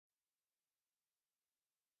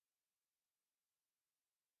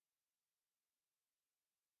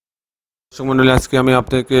দর্শক মণ্ডলী, আজকে আমি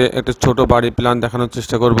আপনাকে একটা ছোট বাড়ি প্ল্যান দেখানোর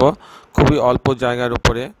চেষ্টা করব খুবই অল্প জায়গার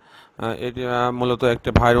উপরে। এটি মূলত একটা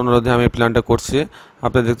ভাইয়ের অনুরোধে আমি প্ল্যানটা করছি।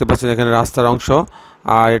 আপনারা দেখতে পাচ্ছেন এখানে রাস্তার অংশ,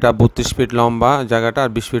 আর এটা 32 ফিট লম্বা জায়গাটা আর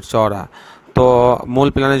 20 ফিট চওড়া। তো মূল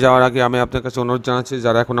প্ল্যানে যাওয়ার আগে আমি আপনার কাছে অনুরোধ জানাচ্ছি,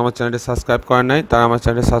 যারা এখন আমার চ্যানেলটি সাবস্ক্রাইব করেন নাই তারা আমার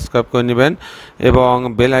চ্যানেলটি সাবস্ক্রাইব করে নেবেন এবং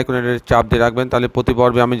বেল আইকনের চাপ দিয়ে রাখবেন, তাহলে প্রতি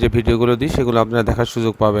পর্বে আমি যে ভিডিওগুলো দিই সেগুলো আপনারা দেখার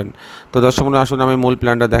সুযোগ পাবেন। তো দর্শক মণ্ডলী, আসুন আমি মূল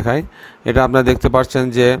প্ল্যানটা দেখাই। এটা আপনারা দেখতে পাচ্ছেন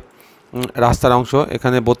যে রাস্তার অংশ,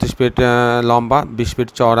 এখানে 32 ফিট লম্বা, 20 ফিট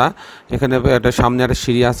চওড়া। এখানে একটা সামনে একটা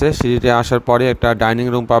সিঁড়ি আছে, সিঁড়িতে আসার পরে একটা ডাইনিং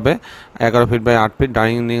রুম পাবে 11 ফিট বাই 8 ফিট,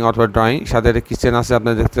 ডাইনিং অথবা ড্রয়িং। সাথে একটা কিচেন আছে,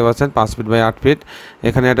 আপনারা দেখতে পাচ্ছেন 5 ফিট বাই 8 ফিট।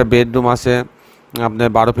 এখানে একটা বেডরুম আছে আপনার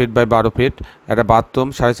 12 ফিট বাই 12 ফিট, একটা বাথরুম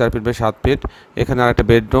 4.5 ফিট বাই 7 ফিট। এখানে আর একটা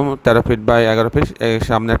বেডরুম 13 ফিট বাই 11 ফিট,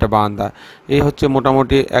 সামনে একটা বারান্দা। এই হচ্ছে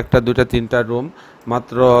মোটামুটি একটা দুইটা তিনটা রুম,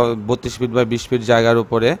 মাত্র 32 ফিট বাই 20 ফিট জায়গার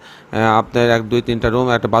উপরে আপনার 1 2 3টা রুম,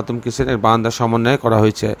 একটা বাথরুম, কিচেনের বারান্দার সমন্বয়ে করা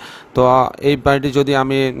হয়েছে। তো এই বাড়িটি যদি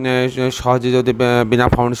আমি সহজে যদি বিনা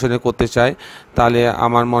ফাউন্ডেশনে করতে চাই, তাহলে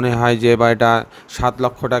আমার মনে হয় যে বাড়িটা 7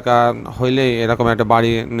 লক্ষ টাকা হইলেই এরকম একটা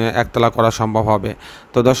বাড়ি একতলা করা সম্ভব হবে।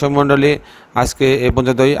 তো দর্শক মণ্ডলী, আজকে এই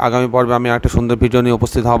পর্যন্তই। আগামী পর্বে আমি একটা সুন্দর ভিডিও নিয়ে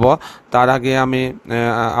উপস্থিত হব। তার আগে আমি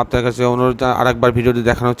আপনার কাছে অনুরোধ, আরেকবার ভিডিওটি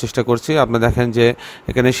দেখানোর চেষ্টা করছি। আপনারা দেখেন যে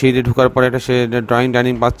এখানে সিঁড়ি ঢোকার পরে একটা সে ড্রয়িং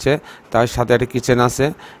ডাইনিং পাচ্ছে, তার সাথে একটা কিচেন আছে।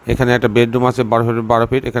 এখানে একটা বেডরুম আছে 12 ফিট 12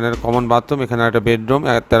 ফিট, এখানে একটা কমন বাথরুম, এখানে একটা বেডরুম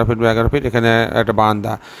 13 ফিট 11 ফিট, এখানে একটা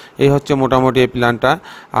বারান্দা। এই হচ্ছে মোটামুটি এই প্ল্যানটা।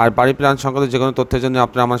 আর বাড়ি প্ল্যান সংক্রান্ত যে কোনো তথ্যের জন্য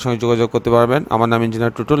আপনারা আমার সঙ্গে যোগাযোগ করতে পারবেন। আমার নাম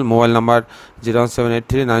ইঞ্জিনিয়ার টুটুল। মোবাইল নাম্বার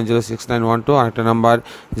 01783906912, আর একটা নাম্বার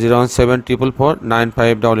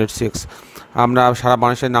 01744495886। আমরা সারা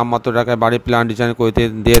বাংলাদেশের নামমাত্র টাকায় বাড়ি প্ল্যান ডিজাইন করতে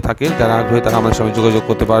দিয়ে থাকি। যারা আগ্রহী তারা আমাদের সঙ্গে যোগাযোগ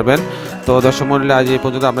করতে পারবেন। তো দর্শক মণ্ডলী, আজ এই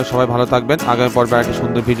পর্যন্ত। আপনারা সবাই ভালো থাকবেন। আগামী পর্বে একটি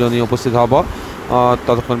সুন্দর ভিডিও নিয়ে উপস্থিত হব।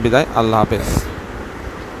 ততক্ষণ বিদায়, আল্লাহ হাফেজ।